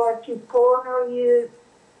you or to corner you.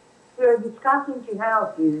 We're discussing to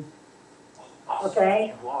help you.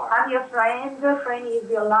 Okay? I'm your friend is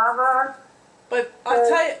your lover. But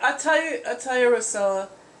I'll tell you, Rosella.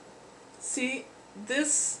 See,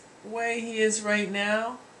 this way he is right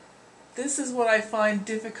now, this is what I find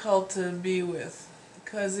difficult to be with,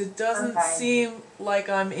 because it doesn't seem like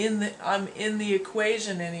I'm in the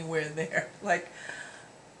equation anywhere there. Like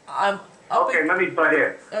I'm up. Okay, let me butt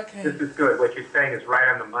in. Okay. This is good. What you're saying is right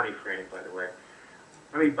on the money, Franny, by the way.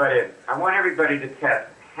 Let me butt in. I want everybody to test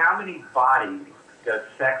how many bodies does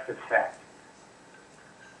sex affect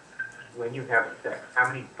when you have sex? How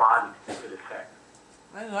many bodies does it affect?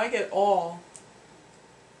 I don't know, I get all.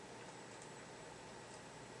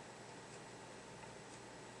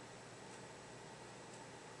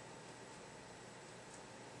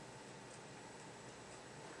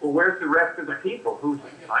 Well, where's the rest of the people?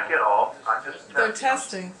 I get all. I just They're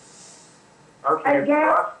testing. Okay,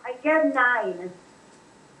 Ross? I get 9.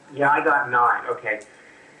 Yeah, I got 9. Okay.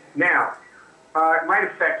 Now, it might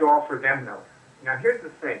affect all for them, though. Now, here's the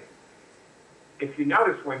thing. If you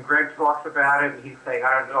notice when Greg talks about it, and he's saying,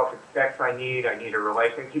 I don't know if it's sex I need a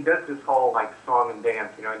relationship. He does this whole, like, song and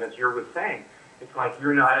dance, and as you were saying, it's like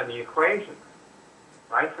you're not in the equation.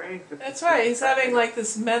 Right, Franny? That's right. He's having, like,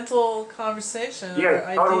 this mental conversation. Yeah, or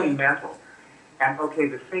it's totally idea. mental. And, okay,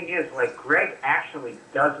 the thing is, like, Greg actually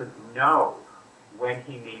doesn't know when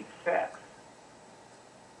he needs sex.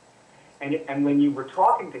 And when you were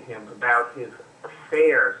talking to him about his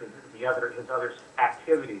affairs, his other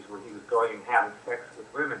activities where he was going and having sex with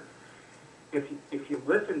women, if you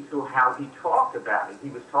listen to how he talked about it, he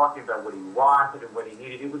was talking about what he wanted and what he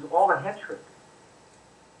needed. It was all a head trip.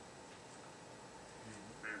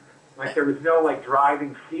 Like there was no like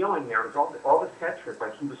driving feeling there. It was all this head trip.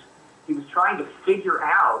 Like he was trying to figure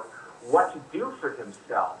out what to do for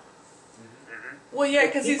himself. Well, yeah,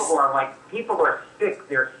 because people are sick,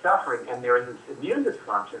 they're suffering, and they're in this immune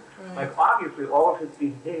dysfunction. Right. Like obviously, all of his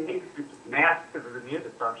behavior is massive immune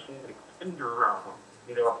dysfunction, like syndrome,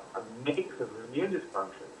 you know, a mix of immune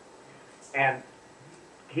dysfunction. And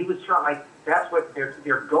he was trying, like, that's what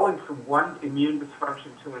they're going from one immune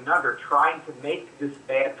dysfunction to another, trying to make this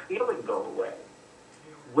bad feeling go away.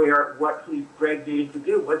 Where what Greg needed to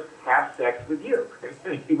do was have sex with you.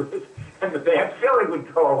 And the bad feeling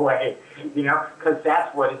would go away, you know, because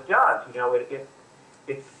that's what it does. You know,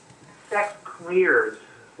 sex clears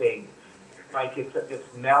things. Like it's this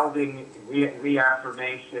melding,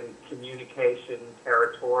 reaffirmation, communication,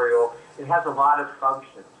 territorial. It has a lot of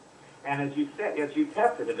functions. And as you said, as you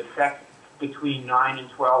tested, it affects between 9 and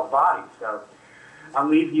 12 bodies. So I'll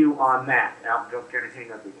leave you on that. Now, don't get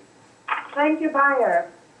anything up again. Thank you, Bayer.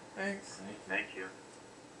 Thanks. Thank you.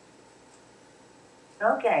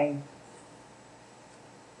 Okay.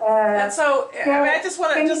 And so, I mean, I just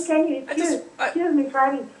want to Excuse me,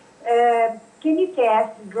 Freddie. Can you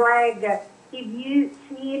test, Greg, if you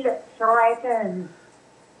feel threatened?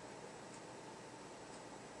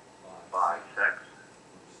 By sex?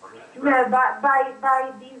 No,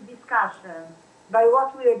 by this discussion, by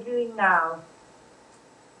what we are doing now.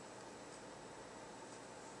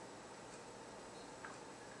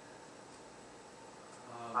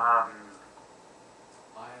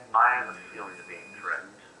 I have a feeling of being threatened.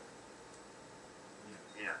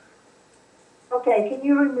 Yeah. Okay, can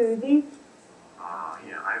you remove it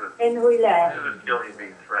Yeah, I have and I relax? have a feeling of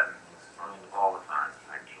being threatened all the time,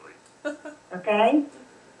 actually. Okay?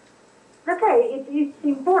 Okay, it's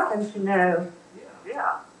important to know.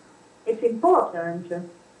 Yeah. It's important.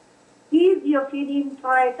 Is your feeling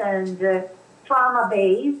threatened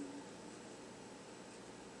trauma-based?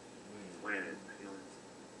 Wait a minute.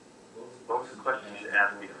 What was the question you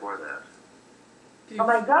asked before that? Oh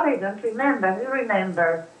my God, I don't remember. Who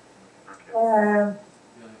remembers? Okay.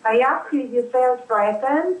 I asked you if you felt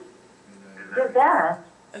threatened. Just that.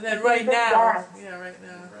 And then right Just now. that. Yeah, right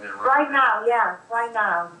now. Right now, yeah, right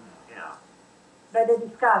now. Yeah. But the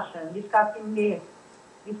discussing this topic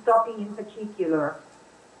in particular.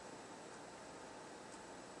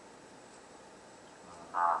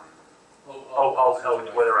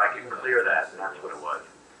 It's whether I can clear that, and that's what it was.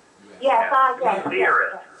 Yes, yes. Clear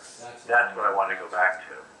it. Yes. That's what I want to go back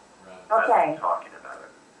to. Okay. Talking about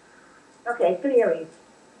it. Okay, clear it.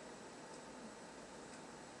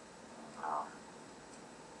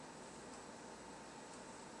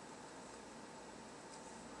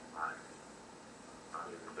 I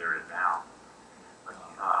can clear it now.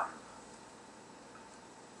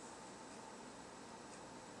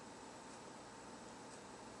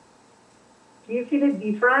 Do you feel a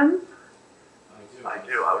difference? I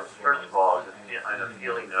do. I was, first of all, I had a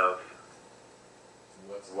feeling of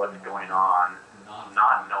what's going on,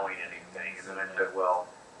 not knowing anything. And then I said, well,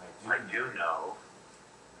 I do know.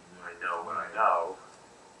 I know what I know.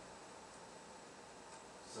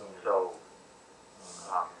 So,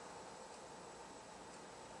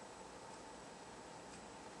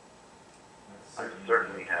 I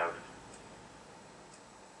certainly have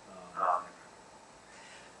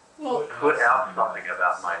Well, put out something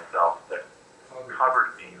about myself that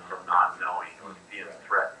covered me from not knowing or being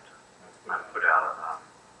threatened. I put out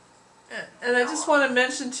and I just want to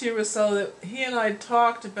mention to you, Rossella, that he and I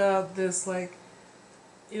talked about this, like,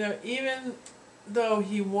 you know, even though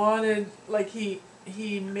he wanted, like, he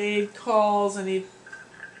made calls and he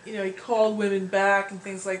called women back and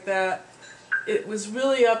things like that, it was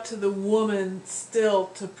really up to the woman still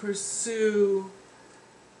to pursue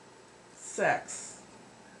sex.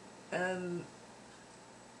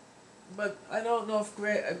 But I don't know if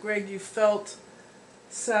Greg, you felt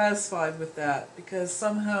satisfied with that, because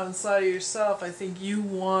somehow inside of yourself, I think you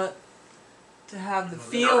want to have the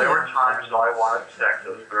feeling. there were times that I wanted sex. I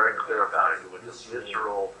was very clear about it. It was a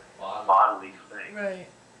visceral, bodily thing. Right.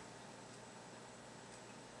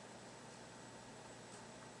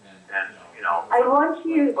 And, I want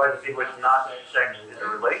you. but it was not sex in a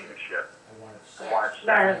relationship. I wanted sex.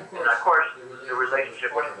 No. And of course, the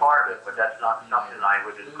relationship was part of it, but that's not something I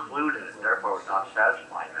would include in it. Therefore, it's not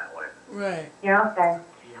satisfying that way. Right. Yeah, okay.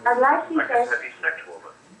 I'd like you Like I to. said, be sexual,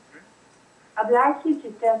 but I'd like you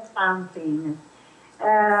to test something.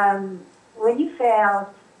 When you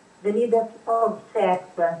felt the need of sex,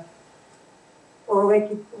 or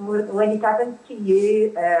when it happens to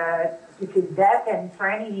you, because death and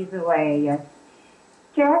training is away,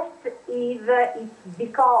 test if it's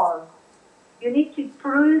because you need to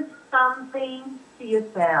prove something to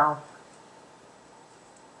yourself.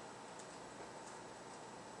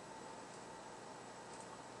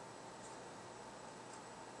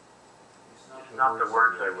 it's not the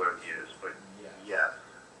words I would have used, but yes.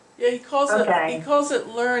 Yeah, he calls Okay. it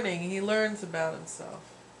learning. He learns about himself.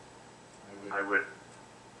 I would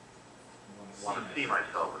want to see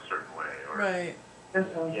myself a certain way, or Right.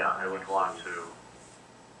 Okay. yeah, I would want to.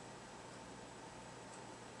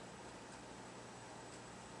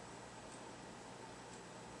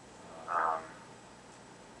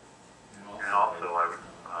 And also, I would.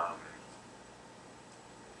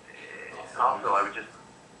 Also, I would just.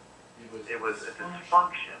 It was a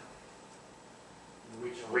dysfunction,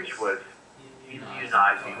 which was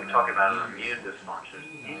immunizing. We talk about an immune dysfunction,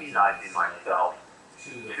 immunizing myself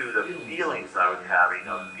to the feelings I was having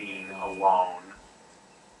of being alone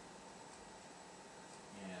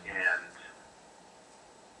and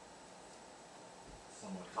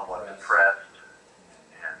somewhat depressed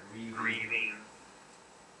and grieving.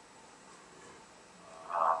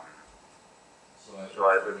 So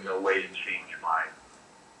I looked a way to change my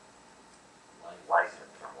life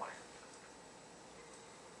in some way.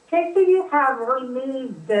 Okay, so you have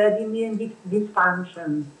removed the immune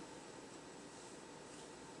dysfunction.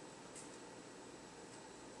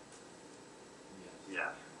 Yes.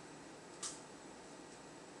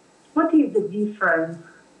 What is the difference?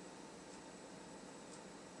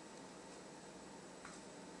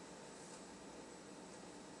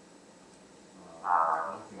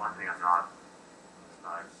 One thing I'm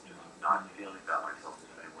just not feeling about myself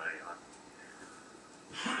the same way.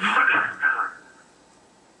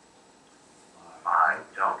 I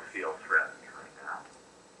don't feel threatened right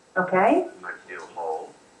now. Okay, I feel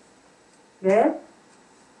whole. good.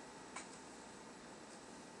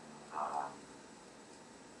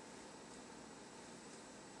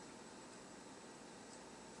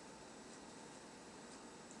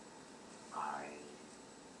 I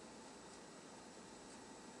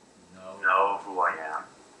know who I am.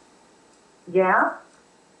 Yeah,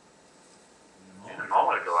 And a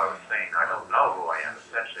moment ago I was saying I don't know who I am.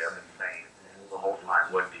 Essentially I've been saying the whole time,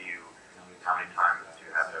 how many times do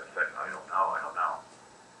you have to have sex? I don't know, I don't know.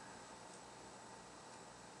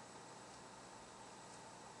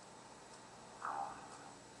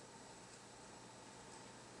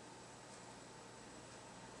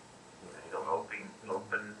 I feel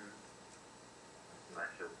open. I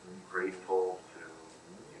feel grateful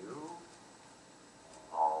to you,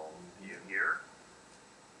 all you here.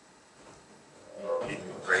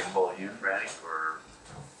 Grateful to you, Franny, for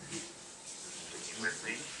sticking with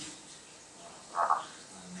me.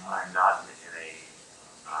 I'm not in a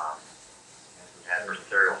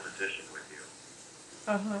adversarial position with you.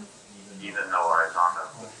 Uh-huh. Even though I was on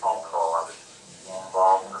the phone call, I was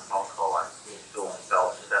involved in the phone call, I still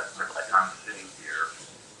felt separate, like I'm sitting here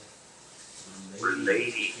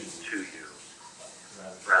relating to you,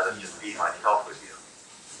 rather than just be myself with you.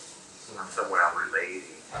 Somewhere I'm relating,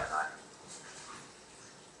 and I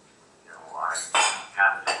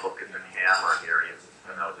have to look at the camera here,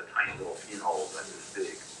 and there was a tiny little pinhole that's this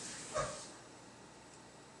big.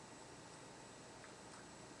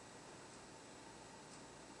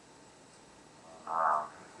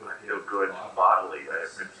 I feel good bodily. I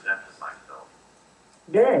have good sense of myself.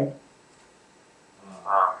 good.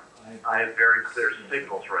 I have very clear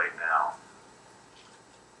signals right now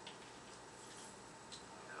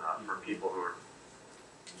for people who are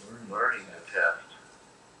learning the test.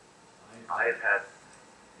 I have had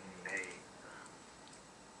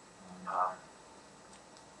oh,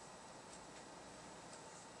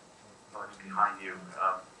 it's behind you.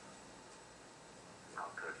 Oh,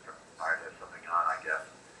 good. Sorry, I have something on, I guess.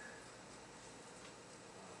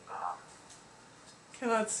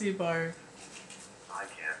 Cannot see Bard. I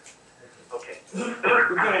can't. Okay.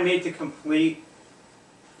 We're going to need to complete.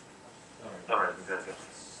 All right, good.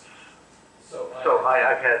 So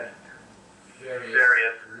I've had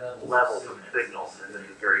various levels of signals, and this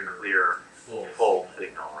is very clear, full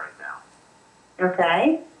signal right now.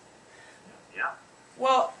 Okay, Yeah.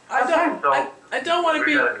 Well, So I don't want to we're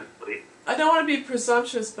be gonna complete. I don't want to be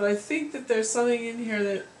presumptuous, but I think that there's something in here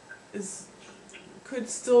that could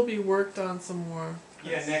still be worked on some more.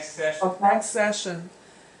 Yeah, next session. okay. Next session.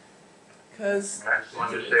 Because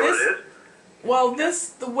Want to say what it is? well,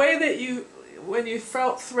 the way that when you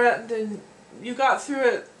felt threatened and you got through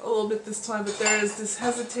it a little bit this time, but there is this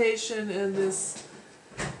hesitation and this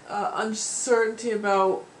uncertainty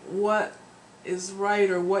about what is right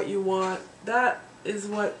or what you want. That is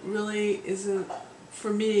what really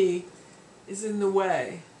for me, is in the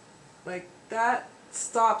way. Like, that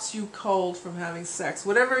stops you cold from having sex.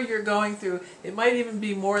 Whatever you're going through, it might even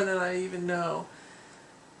be more than I even know.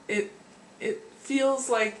 It feels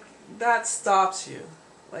like that stops you.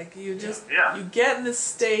 Like, you just, Yeah. you get in this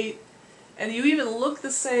state, and you even look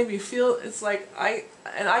the same. You feel, it's like I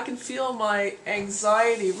can feel my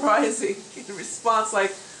anxiety rising in response,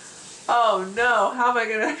 like, oh no, how am I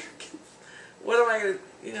gonna, what am I gonna,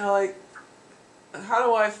 you know, like, how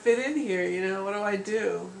do I fit in here, you know, what do I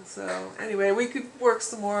do? So anyway, we could work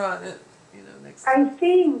some more on it, you know, next time. I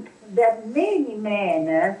think that many men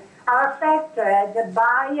are affected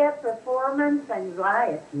by performance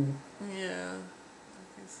anxiety. Yeah, I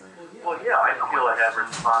think so. Well, yeah, I feel I have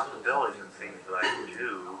responsibilities and things that I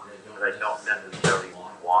do that I don't necessarily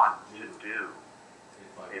want to do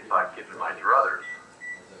if I've given my druthers.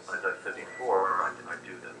 As I said before, I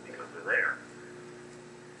do them because they're there.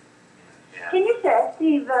 And Can you test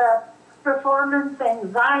if performance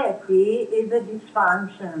anxiety is a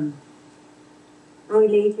dysfunction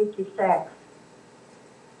related to sex?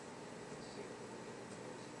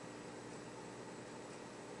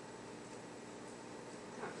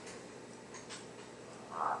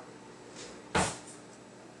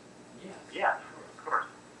 yes, of course.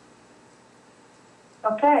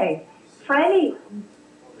 Okay. Franny,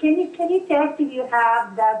 can you test if you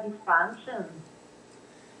have that dysfunction?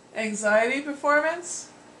 Anxiety performance?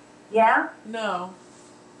 Yeah? No.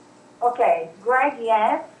 Okay. Greg,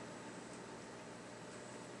 yes?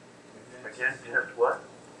 Again, test what?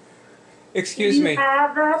 Excuse Do you me.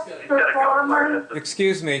 have a He's got to go. Sorry, performance?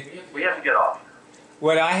 Excuse me. we have to get off.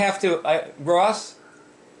 What I have to, Ross?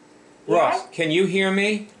 Ross, Yes? can you hear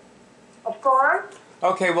me? Of course.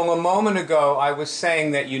 Okay, well, a moment ago I was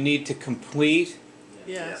saying that you need to complete.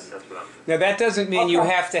 Yes. That's what I'm Now, that doesn't mean you Okay.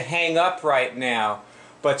 have to hang up right now,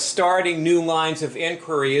 but starting new lines of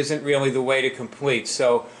inquiry isn't really the way to complete.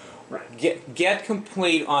 So get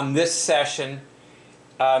complete on this session,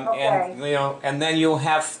 Okay. and you know, and then you'll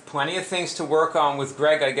have plenty of things to work on with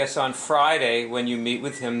Greg, I guess, on Friday when you meet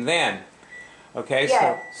with him then. Okay,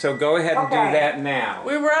 Yes. so go ahead and do Okay. that now.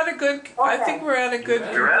 We were at a good, I Okay. think we're at a good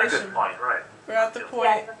You're at a completion. good point, right? We're at the point.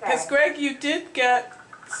 Yes, okay. Because Greg, you did get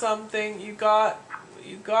something, you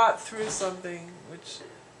got through something, which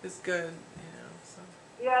is good, you know, so.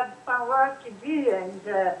 You have some work to do,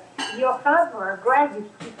 and your homework, Greg, is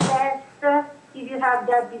to test if you have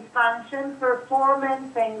that dysfunction,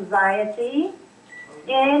 performance anxiety,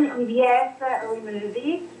 and if yes, remove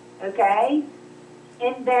it, okay?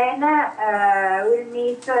 And then we'll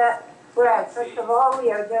meet, well, first of all,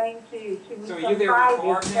 we are going to meet So are on you there Friday.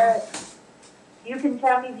 beforehand? You can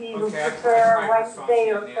tell me if you Okay, prefer I Wednesday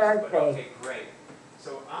or but Thursday. okay, great.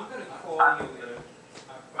 So I'm going to call you in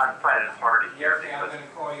I'm finding it hard to hear Okay, I'm because, going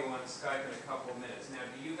to call you on Skype in a couple of minutes. Now,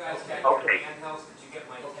 do you guys have Okay. your handhelds? Did you get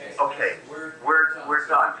my text? okay, we're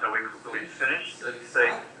done. So we finished. Let's say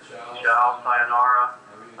ciao, sayonara,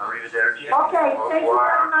 arrivederci. Okay, au thank you revoir.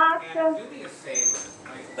 very much. And do me a favor.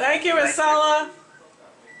 Thank you, Rosella.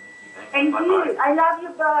 And Bye-bye. you, I love you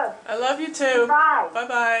both. I love you too. Bye.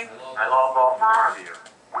 Bye-bye. I love all four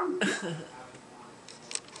of you.